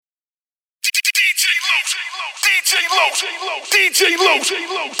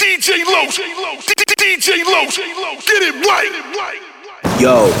Get it right.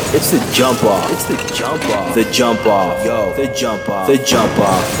 Yo, it's the jump off. It's the jump off. The jump off. Yo, the jump off. The jump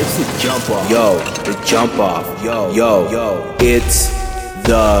off. It's the jump off. Yo, the jump off. Yo. It's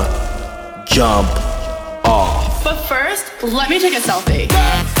the jump off. But first, let me take a selfie.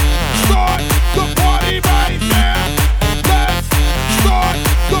 Let's start the party right now. Let's start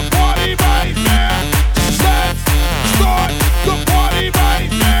the party right now. Let's start the party right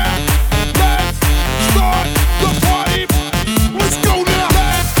now. Let's start the party. Let's go now.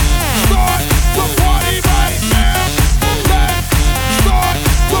 Let's start the party right now. Let's start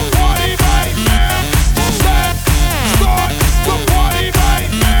the party right now. Let's start the party right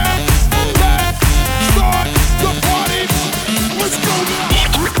now. Let's start the party. Let's go now.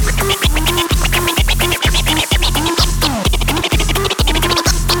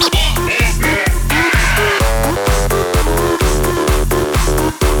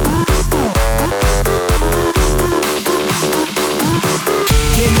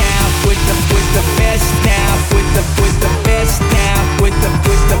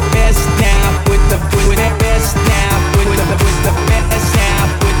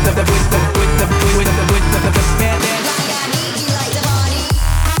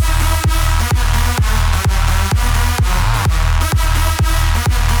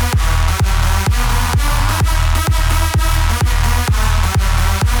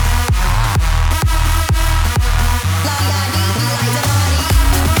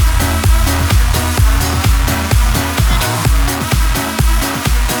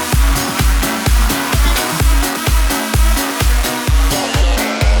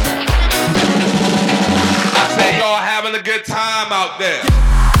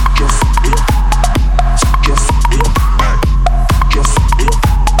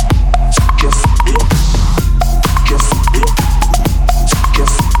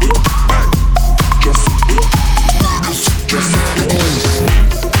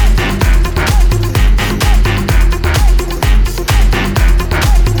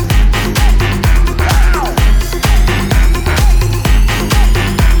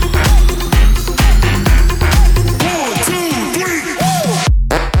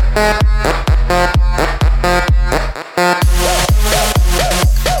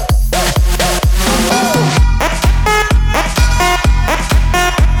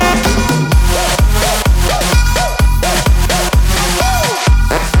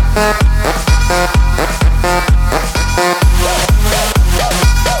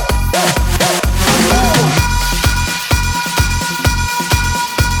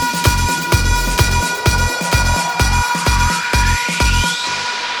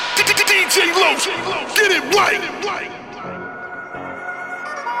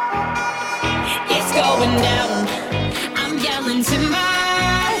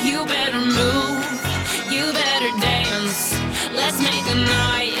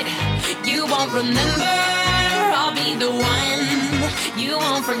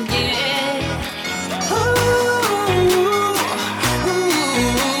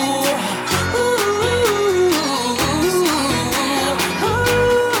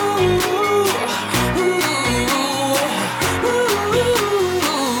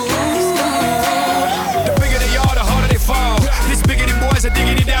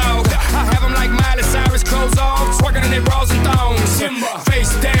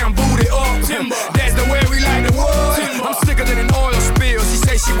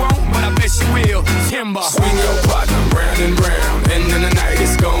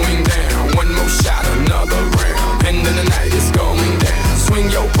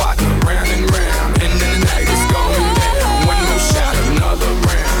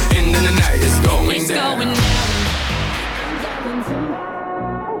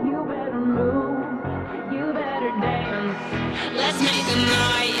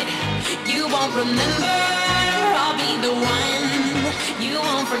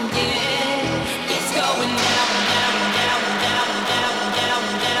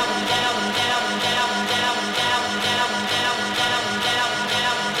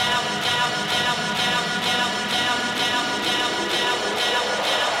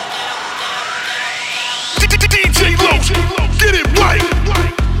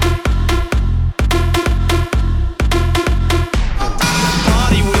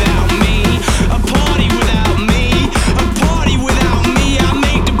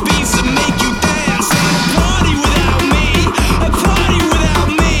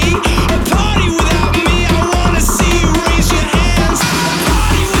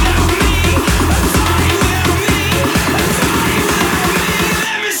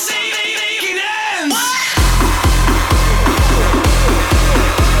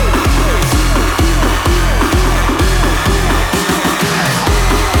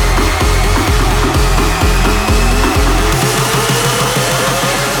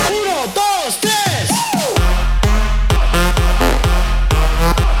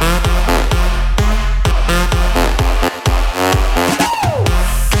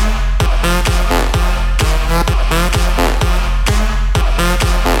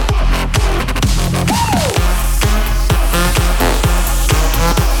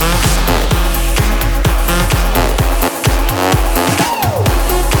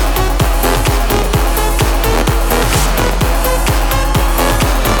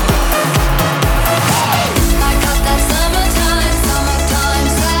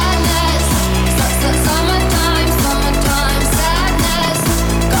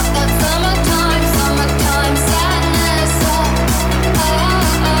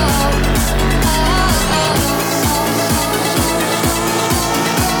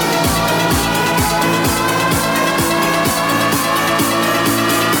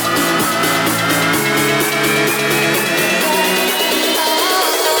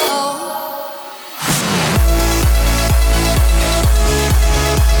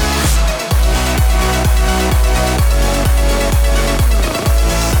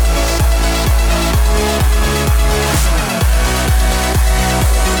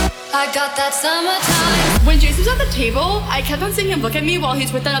 I got that summertime. When Jason was at the table, I kept on seeing him look at me while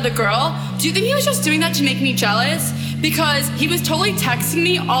he's with that other girl. Do you think he was just doing that to make me jealous? Because he was totally texting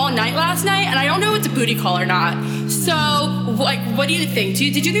me all night last night, and I don't know if it's a booty call or not. So, like, what do you think?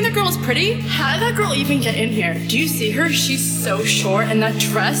 Did you think that girl was pretty? How did that girl even get in here? Do you see her? She's so short, and that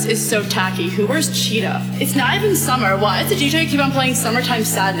dress is so tacky. Who wears cheetah? It's not even summer. Why does the DJ keep on playing Summertime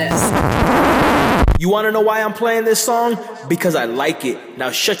Sadness? You wanna know why I'm playing this song? Because I like it.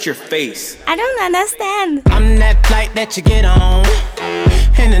 Now shut your face. I don't understand. I'm that flight that you get on,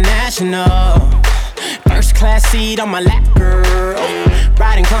 international. First class seat on my lap, girl.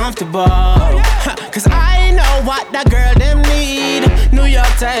 Riding comfortable. Cause I know what that girl them need. New York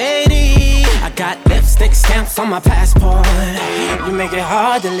to Haiti. I got lipstick stamps on my passport. You make it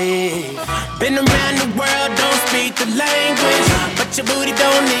hard to leave. Been around the world, don't speak the language, but your booty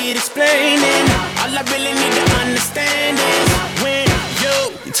don't need explaining. All I really need to understand is when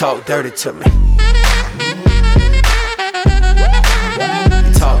you talk dirty to me.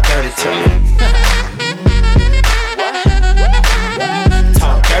 You talk dirty to me.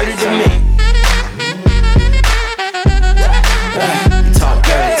 Talk dirty to me. Talk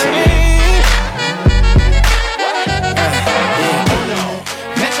dirty to me.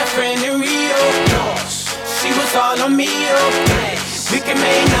 Met your friend in Rio. She was all on me. We can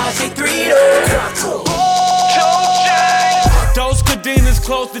make now say 3 Those cadenas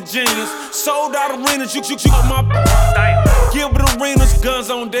close to genius. Sold out arenas, you on my Gilbert arenas, guns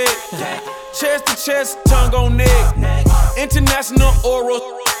on deck. Chest to chest, tongue on neck. International oral.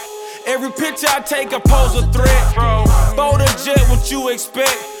 Every picture I take, I pose a threat. Bold a jet, what you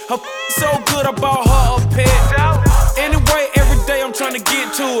expect? Her so good, I bought her a pet. Anyway, every day I'm trying to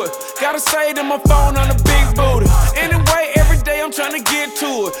get to it. Gotta say to my phone on the big booty. Anyway, every day I'm trying to get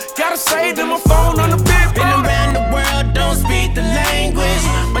to it. Gotta say to my phone on the big booty. Been around the world, don't speak the language,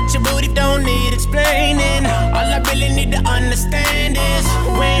 but your booty don't need explaining. All I really need to understand is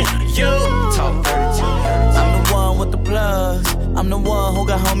when you talk dirty to me. I'm the one with the plugs. I'm the one who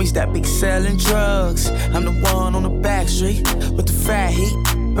got homies that be selling drugs. I'm the one on the back street with the fat heat.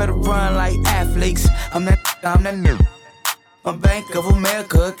 Better run like athletes. I'm that nigga. My Bank of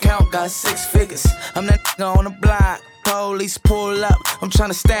America account got 6 figures. I'm that nigga on the block. Police pull up. I'm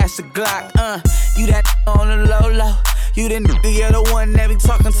tryna stash the Glock. You that nigga on the low low. You the nigga, you're the one that be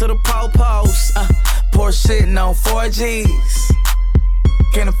talking to the po-pos. Poor sitting on 4 G's.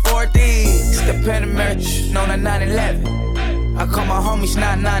 Can't afford these. The Panamera on a 911. I call my homies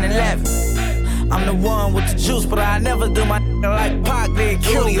 9911. I'm the one with the juice, but I never do my like Pac did.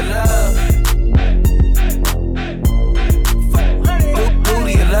 Booty of love.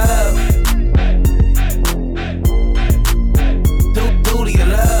 Booty of love. Booty of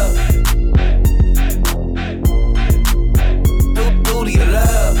love. Booty of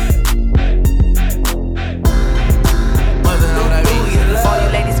love. All you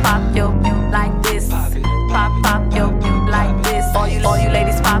ladies pop your like this. Pop your like this. All you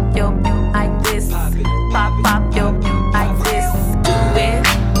ladies pop your like this. Pop your like this. Do it.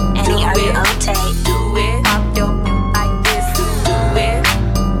 Any other take. Do it. Pop your like this. Do it.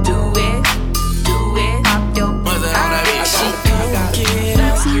 Do it. Do it. Pop your like this.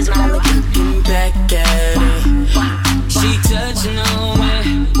 She's looking back at it. She touching on me,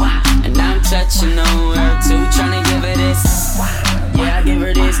 and I'm touching on her too. Tryna give her this. Yeah, I give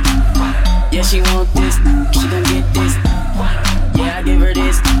her this. Yeah, she want this. She gon' get this. Yeah, I give her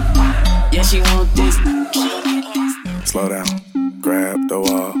this. Yeah, she want this. Slow down, grab the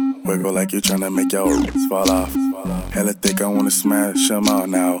wall, wiggle like you tryna make your roots fall off. Hella thick, I wanna smash them all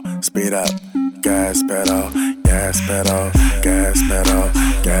now. Speed up, gas pedal, gas pedal, gas pedal,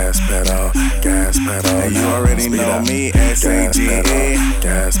 gas pedal, gas pedal. And you already know me, S-A-G-E.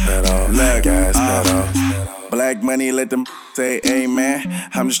 Gas pedal, gas pedal. Black money, let them say amen.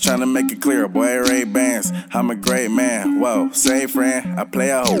 I'm just tryna make it clear, boy, Ray-Bans. I'm a great man, whoa, say friend. I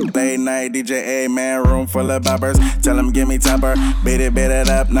play a whole late night DJ, amen. Room full of boppers, tell them give me topper. Beat it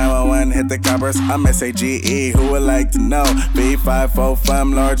up, 911, hit the coppers. I'm S-A-G-E, who would like to know?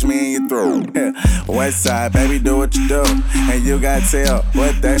 B545, large me in your throat. West side, baby, do what you do. And you got tell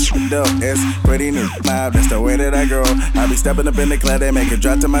what that shit do. It's pretty new, that's the way that I grow. I be stepping up in the club, they make it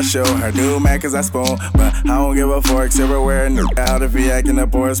drop to my show. Her do mad cause I spoon, but I don't give a fork, silverware, out if he acting a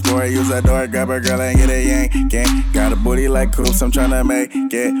poor sport. Use that door, grab her girl and get a yank. Got a booty like coops, I'm tryna make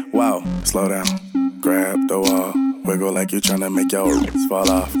it. Wow, slow down, grab the wall, wiggle like you tryna make your roots fall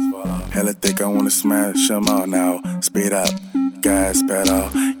off. Hella thick, I wanna smash them all now. Speed up, gas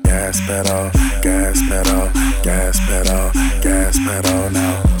pedal, gas pedal, gas pedal, gas pedal, gas pedal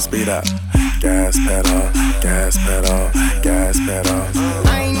now. Speed up, gas pedal, gas pedal, gas pedal.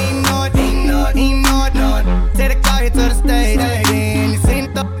 I ain't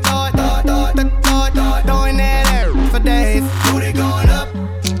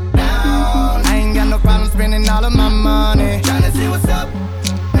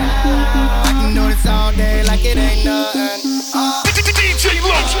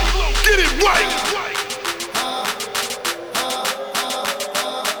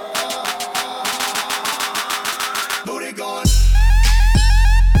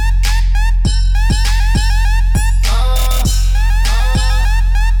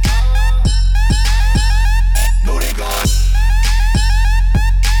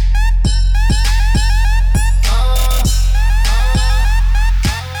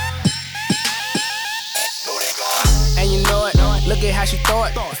she throw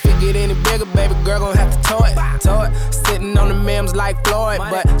it. If it get any bigger, baby girl gon' have to tow it. Sitting on the memes like Floyd,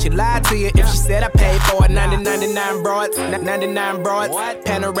 but she lied to you if she said I paid for it. 99 broads, 99 broads.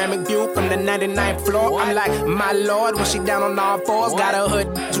 Panoramic view from the 99th floor. I'm like, my lord, when she down on all fours, got her hood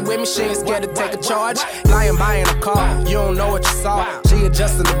with me, she ain't scared to take a charge. Lying buying a car, you don't know what you saw. She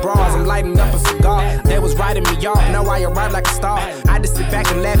adjusting the bras, I'm lighting up a cigar. They was writing me off, now I arrive like a star. I just sit back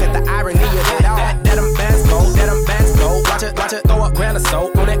and laugh at the irony of it all. That them bands go, watch it, throw up grand of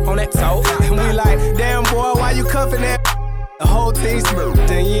soap on that toe. And we like, damn boy, why you cuffing that? The whole thing's smooth,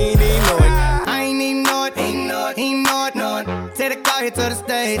 then you ain't even know it. I ain't even know it, ain't know it. Take the car here to the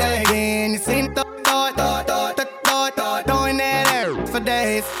stage, again. You seen the throwing that air for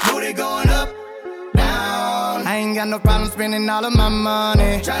days. Booty going up, down. I ain't got no problem spending all of my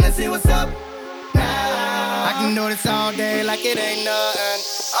money, trying to see what's up now. I can do this all day like it ain't nothing.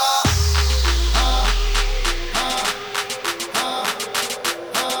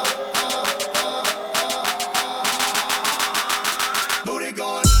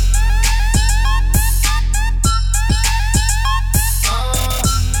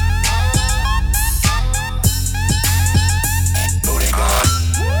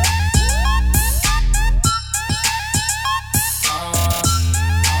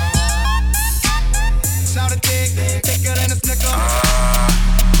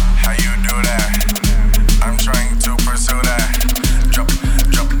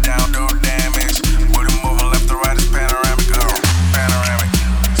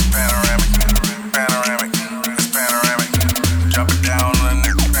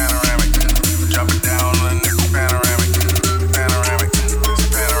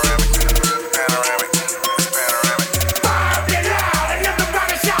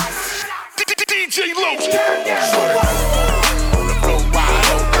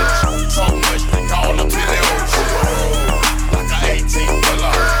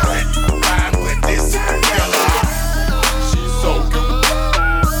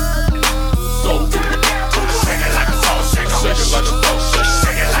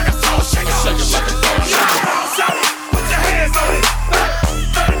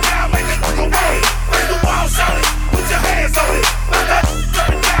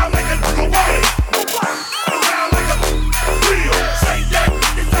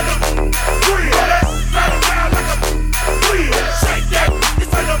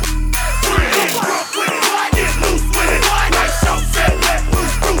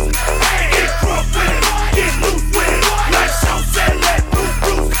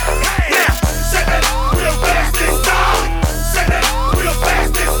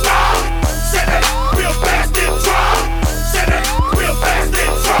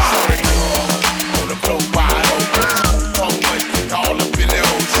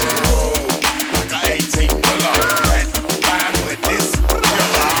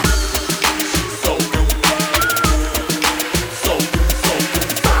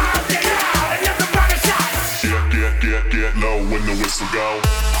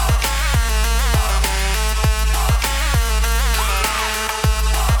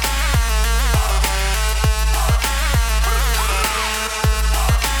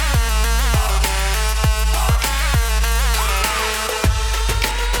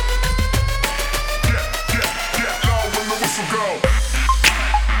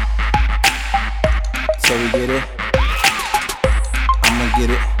 So we get it. I'ma get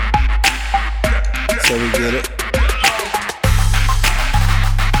it. So we get it.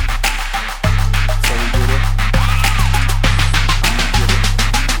 So we get it. I'ma get it.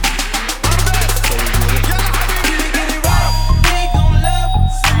 So we get it. Get it right. We gon' love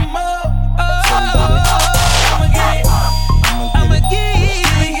some more. So we get it. I'ma get it. I'ma get it. So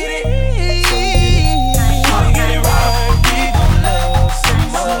we get it. I'ma get it right. We gon' love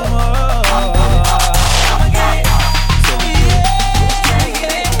some more.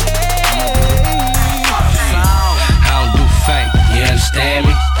 Understand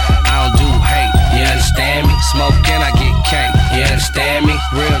me? I don't do hate, you understand me? Smoking, I get cake, you understand me?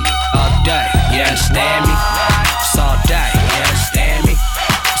 Real all day, you understand me? It's all day, you understand me?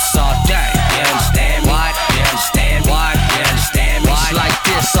 It's all day, you understand me? What? You understand me? What? You understand me? It's like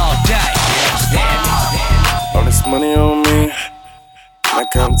this all day, you understand me? All this money on me, I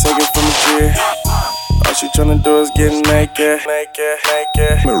come take it from the G. All she tryna do is get naked.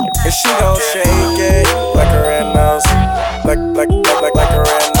 And she gon' shake it like a red nose. Like a red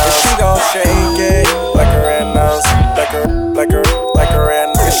nose. And she gon' shake it like a red nose. Like a red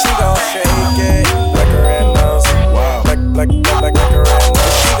nose. And she gon' shake it like a red nose. Wow. Like a red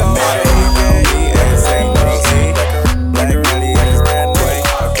nose. She gon' shake it like a red nose.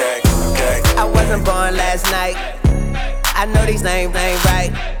 Okay. I wasn't born last night. I know these names ain't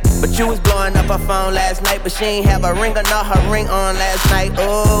right. But you was blowing up her phone last night, but she ain't have a ring or not her ring on last night.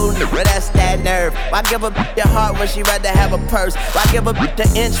 Oh, but that's that nerve. Why give a bitch your heart when she rather have a purse? Why give a bitch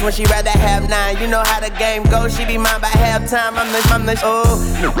an inch when she rather have 9? You know how the game goes, she be mine by halftime. I'm the, oh,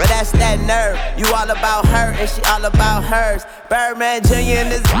 but that's that nerve. You all about her and she all about hers. Birdman Jr.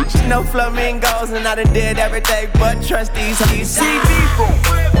 and this bitch, no flamingos, and I done did everything but trust these CB.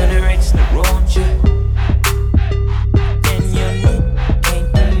 When the rich want you.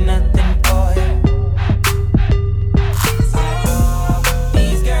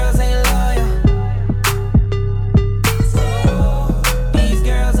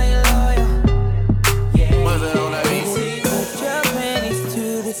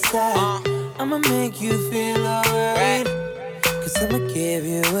 I'ma make you feel alright. Cause I'ma give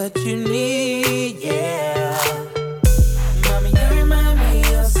you what you need, yeah. Mommy, you remind me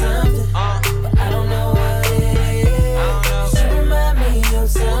of something, but I don't know what it is. Cause you remind me of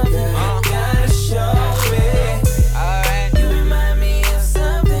something, you gotta show me. Alright. You remind me of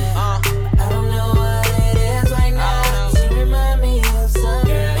something, I don't know what it is right now. Cause you remind me of something,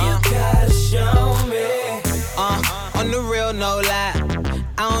 girl, you gotta show me. On the real, no lie.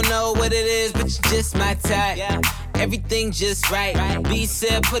 I don't know what it is, but you just my type. Everything just right. B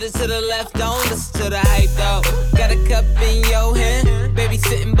said, put it to the left, don't listen to the hype though. Got a cup in your hand, baby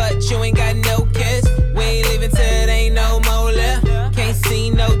sitting, but you ain't got no kiss. We ain't leaving till it ain't no more left. Can't see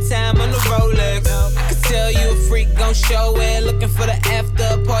no time on the Rolex. I could tell you a freak gon' show it. Looking for the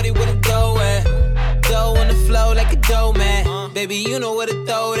after party with a dough at. Dough on the flow like a dough man. Baby, you know where to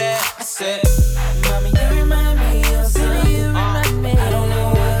throw that. I said, Mommy, you remind me of something. You remind me. I don't know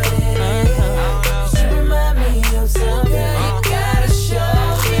what it is. You remind me of something. You gotta show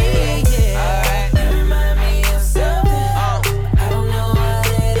me. Yeah. You remind me of something. I don't know what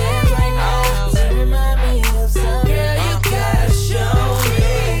it is right now. You remind me of something. Girl, you gotta show me.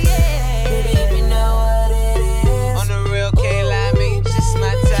 Baby, if you know what it is. on the real, can't lie, me, you just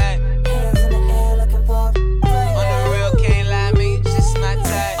my type. Hands in the air looking for a On the real, can't lie, me, you just my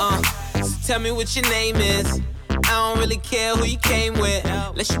type. So tell me what your name is. I don't really care who you came with.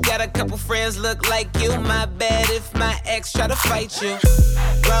 Unless you got a couple friends look like you. My bad if my ex try to fight you.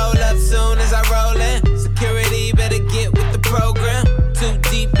 Roll up soon as I roll in. Security better get with the program. Too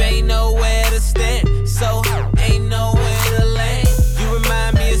deep, ain't nowhere to stand. So ain't nowhere to land. You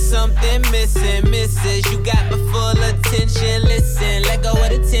remind me of something missing, misses. You got my full attention. Listen, let go of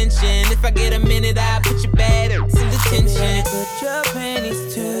the tension. If I get a minute, I'll put your bad ass in detention. Put your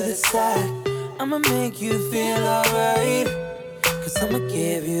panties to the side. I'ma make you feel alright. Cause I'ma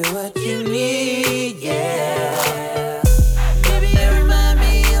give you what you need, yeah. Baby, you remind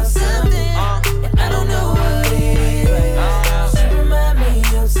me of something, and I don't know what it is. You remind me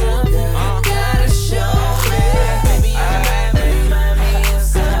of something, you gotta show me. Baby, you remind me of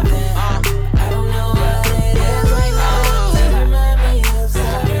something, I don't know what it is right now. You remind me of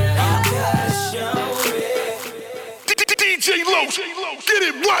something, you gotta show me. DJ Los, get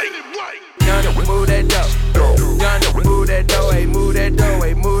it right. Yonder, move that dough. Yonder, move that dough. Hey, move that dough.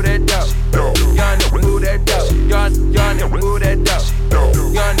 Hey, move that dough. Yonder, move that dough. Yonder, move that dough.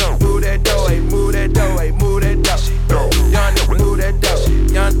 Yonder, move that dough. Hey, move that dough. Hey, move that dough. Yonder, move that dough.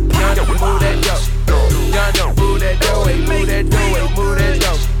 Yonder, move that dough. Yonder, move that dough. Hey, move that dough. Hey, move that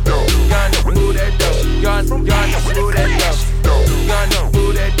dough. Yonder, move that dough. Yonder, move that dough. Yonder,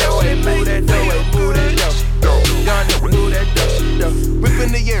 move that dough. Hey, move that dough. Hey, move that dough. Yonder, move that dough.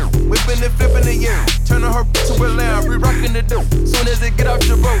 Whipping the air, whipping and flipping the air. Turning her to a lamb, re-rocking the dough. Soon as it get off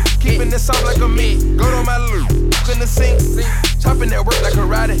the boat, keeping it soft like a meat. Go to my loop, in the sink. Chopping that work like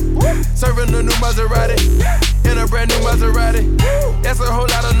karate. Serving a new Maserati, in a brand new Maserati. That's a whole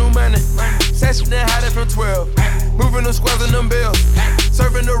lot of new money. Sashing and hiding from 12. Moving the squads and them bills.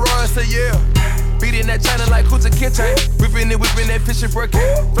 Serving the Royals to Yale. Beating that China like Kuta Kinte. Whipping that fishing for a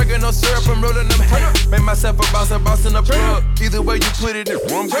king. Drinking no syrup, I'm rolling them hay. Make myself a boss in the plug. Either way you put it,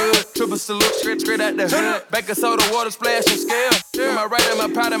 I'm good. Triple salute, straight out the hood. Back of soda, water splash and scale. In my right and my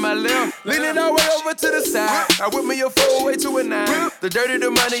pot and my left. Leaning all the way over to the side. I whip me a 4-way to a 9. The dirty,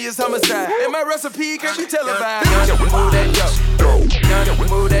 the money is homicide. And my recipe can't be televised. Yonder, move that dough. Yonder,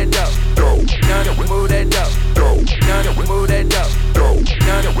 move that dough. Yonder, move that dough. Yonder, move that dough.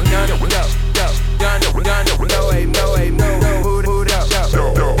 Yonder, move that dough. Yonder, no way, no way, no way. Move it up.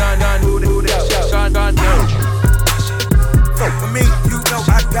 Yonder, move it up. Yonder, fuck with me, you know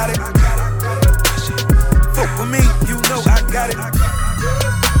I got it. Fuck with me, you know I got it.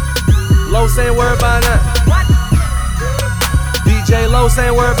 Los ain't worried about that. DJ Los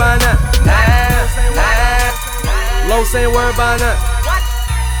ain't worried about that. Los ain't worried about that.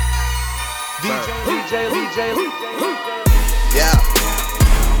 DJ.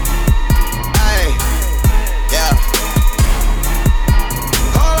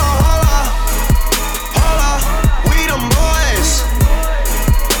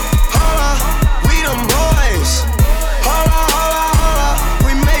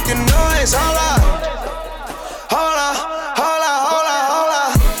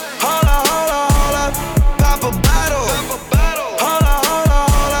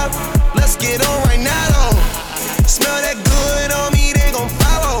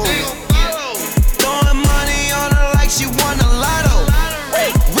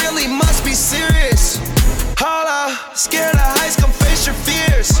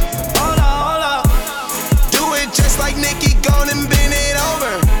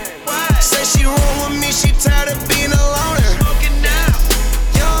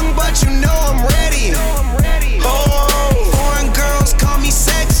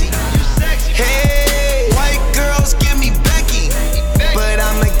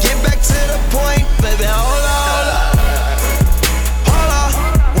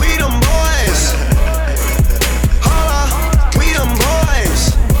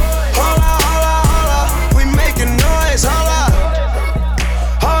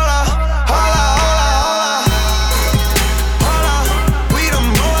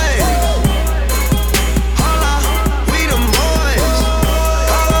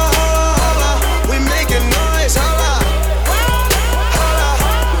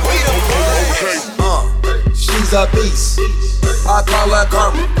 she's a beast. I call her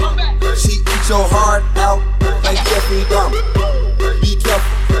karma. She eats your heart out like Jeffrey Dahmer. Be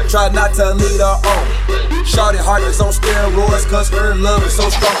careful, try not to lead her on. Shorty heart is on steroids, cause her love is so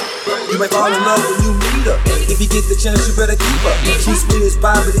strong. You may fall in love when you meet her. If you get the chance, you better keep her. She's sweet as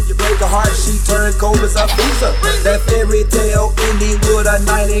pie, but if you break her heart, she turns cold as a freezer. That fairy tale ending with a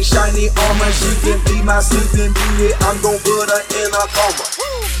knight in shiny armor. She can be my sleeping beauty. I'm gon' put her in a coma.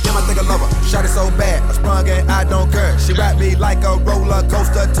 Damn, I think I love her. Shot it so bad, I sprung and I don't care. She wrapped me like a roller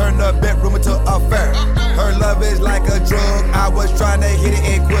coaster, turned the bedroom into a fair. Her love is like a drug. I was trying to hit it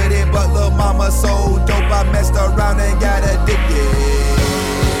and quit it, but lil' mama so dope, I messed around and got addicted.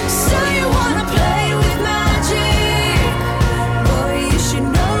 So you wanna play with magic? Boy, you should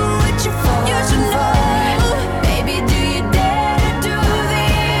know what you're falling for. Baby, do you dare to do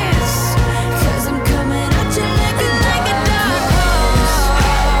this? 'Cause I'm coming at you like a dark horse.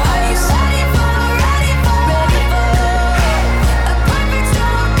 Are you ready for a perfect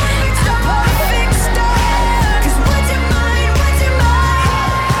storm? A perfect storm. 'Cause what's your mind?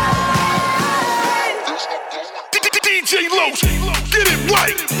 DJ Los, get it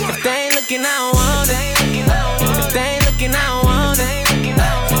right. If they ain't looking, I don't want it. If they ain't looking, I don't want it.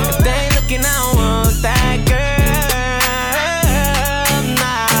 If they ain't looking, I don't want that girl.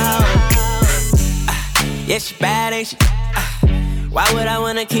 No. Yeah, she bad, ain't she? Why would I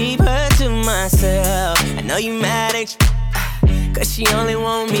wanna keep her to myself? I know you mad, ain't you? 'Cause she only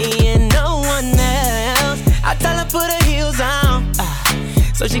want me and no one else. I tell her put her heels on,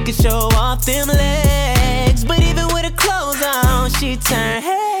 so she can show off them legs. But even with her clothes on, she turn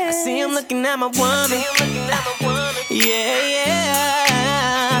head. I see him looking at my woman. Yeah,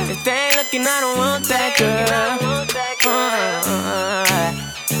 yeah. If they ain't looking, I don't want that girl.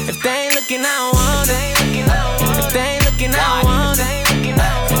 If they ain't looking, I don't want it. If they ain't looking, I don't want it.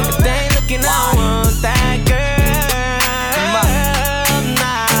 If they ain't looking, I don't want that girl.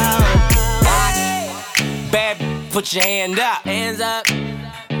 Nah. Bad, put your hand up. Hands up.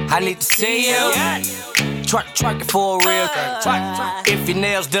 I need to see you. Twerk it for real. If your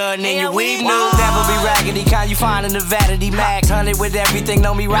nails done, then your weave new. Never be raggedy, kind you find in the vanity max. 100 with everything,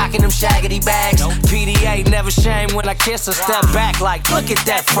 know me rocking them shaggedy bags. PDA, never shame when I kiss her. Step back like, look at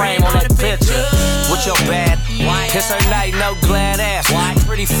that frame on that picture. With your bad, kiss her night, no glad ass.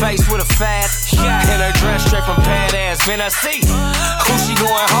 Pretty face with a fat. In her dress straight from pad ass. Finna see who she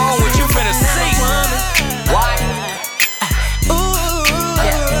going home with, you finna see. Why?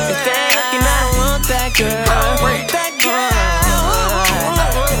 If they ain't looking, I don't want that girl. That girl.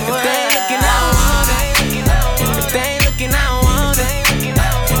 If they ain't looking, I don't want it. If they ain't looking, I don't want it.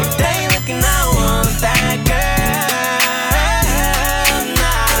 If they ain't looking, I don't want that girl.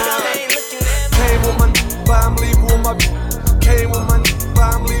 Nah. Came with my family, with my. Came with my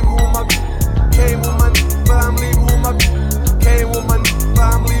family, with my. Came with my family, with my. Came with my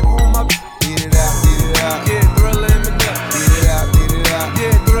family, with my. Beat it out, beat it out. Yeah, Thriller in the nut. Beat it out, beat it out.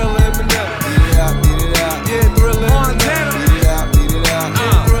 Yeah, Thriller in the nut. Beat it out, beat it out. Yeah, Thriller in the nut. Beat it out, beat it out.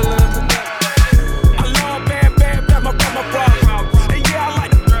 Yeah, Thriller in the nut. I love bad, my problem. And yeah, I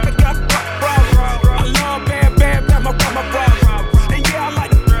like the got problem. I love bad, my problem. And yeah, I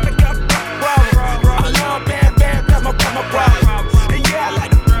like the got problem. I love bad, my problem. And yeah, I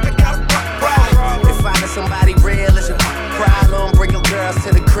like the got problem. If finding somebody real is a problem, bring your girls to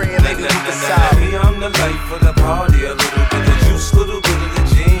the crib, maybe we can solve it. I'm the life of the party, a little bit of juice, little bit of the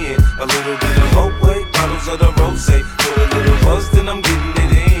gin, a little bit of Moët, bottles of the rosé, with a little buzz, then I'm getting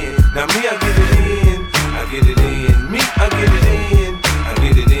it in. Now me, I get it in, I get it in. Me, I get it in, I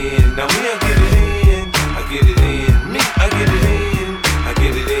get it in. Now me, I get it in, I get it in. Me, I get it in, I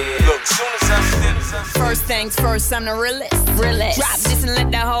get it in. Look, soon as I step, First things first, I'm the realest. Drop this and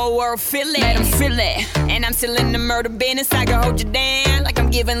let the whole world feel it. Let them feel it. And I'm still in the murder business. I can hold you down like I'm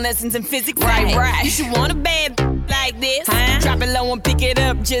giving lessons in physics. Right. You should want a bad like this. Drop it low and pick it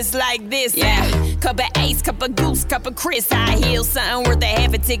up just like this. Yeah. Cup of Ace, cup of Goose, cup of Chris. High heels, something worth a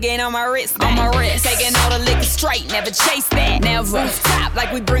half a ticket on my wrist. Taking all the liquor straight, never chase that. Never. Rooftop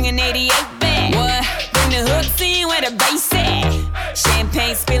like we bringing 88 back. What? Bring the hooks in where the bass at.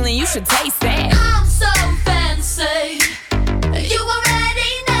 Champagne spilling, you should taste that. I'm so fancy. You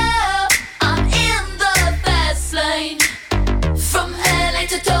already know I'm in the fast lane. From LA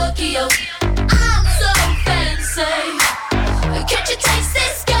to Tokyo, I'm so fancy. Can't you taste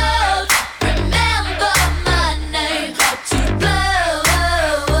this gold? Remember my name, to blow.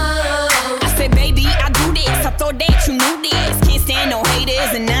 I said, baby, I do this. I thought that you knew this. Can't stand no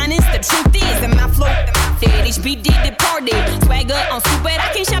haters and honest. The truth is, and my flow, that HB did the party. Swagger on stupid,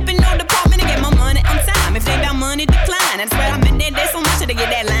 I can't shop in no department to get my money on time. If they got money, decline. That's where I'm in there. There's so much to get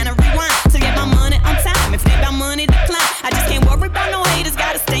that line of rewind. To get my money on time. If they got money.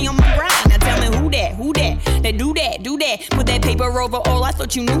 her overall. I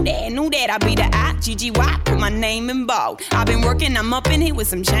thought you knew that. I be the I-G-G-Y, put my name in bold. I've been working, I'm up in here with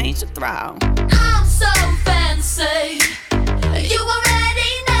some change to throw. I'm so fancy. You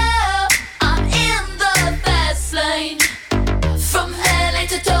already know I'm in the fast lane. From LA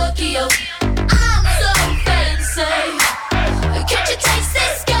to Tokyo, I'm so fancy. Can't you taste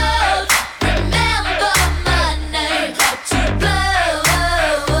this gold? Remember my name to blow.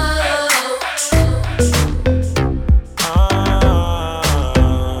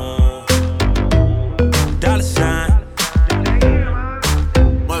 Dollar sign.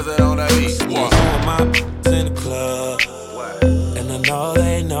 What's that on that beat? My in the club, and I know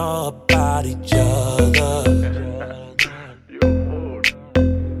they know about each other.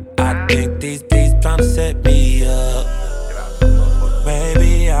 I think these beats tryna set me up.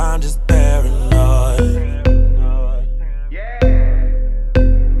 Maybe I'm just paranoid.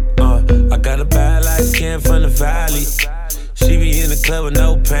 I got a bad light skin from the valley. She be in the club with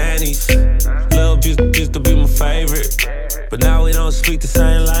no panties. Love used to be my favorite, but now we don't speak the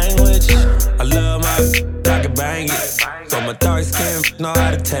same language. I love my, I can bang it, so my dark skin know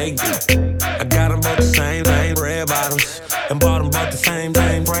how to take it. I got them both the same red bottoms, and bought them both the same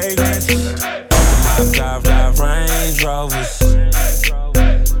fragrance. Drive Range Rovers.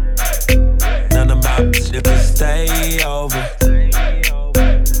 None of my shit can stay over.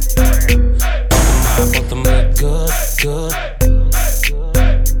 Both them look good.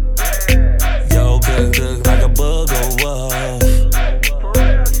 Yo, good like a booger wolf.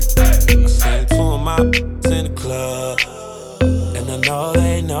 I seen two of my in the club, and I know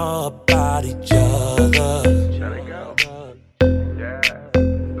they know about each other.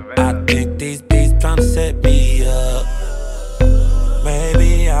 I think these beats tryna set me up.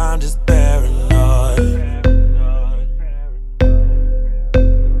 Maybe I'm just paranoid.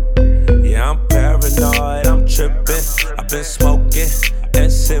 Yeah, I'm paranoid, I'm tripping. I've been smoking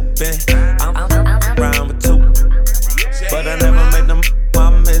and sipping. I'm around with two, but I never made them my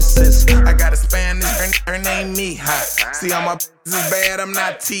missus. I got a Spanish, her name Mija. See how my is bad, I'm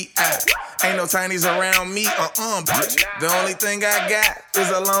not T.I. Ain't no Chinese around me, bitch. The only thing I got is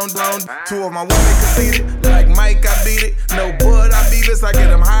a long. Two of my women conceited, like Mike, I beat it. No bud, I beat this. I get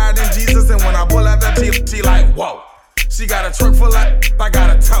them higher than Jesus, and when I pull out that she like, whoa. She got a truck full of, I got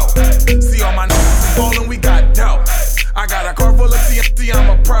a toe. See all my niggas ballin', we got dope. I got a car full of TNT, I'm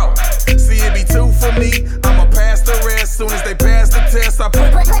a pro. See, it be two for me, I'ma pass the rest. Soon as they pass the test, I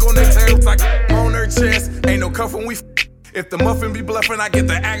put on their tails like on her chest. Ain't no cuffin', we if the muffin be bluffin', I get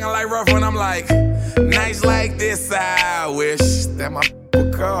the acting like rough when I'm like, nights like this, I wish that my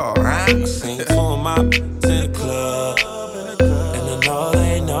would call, huh? I seen two of my in the club, and I know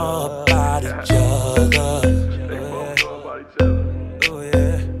they know about each other.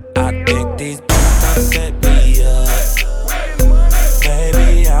 I think these beats done set me up.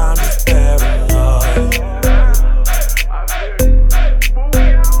 Maybe I'm just paranoid.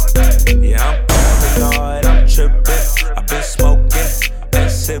 Yeah, I'm paranoid, I'm tripping. I've been smoking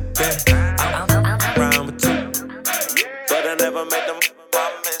and sipping. I'm around with two, but I never made them my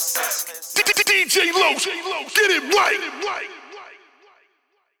missus. DJ Los, get it right.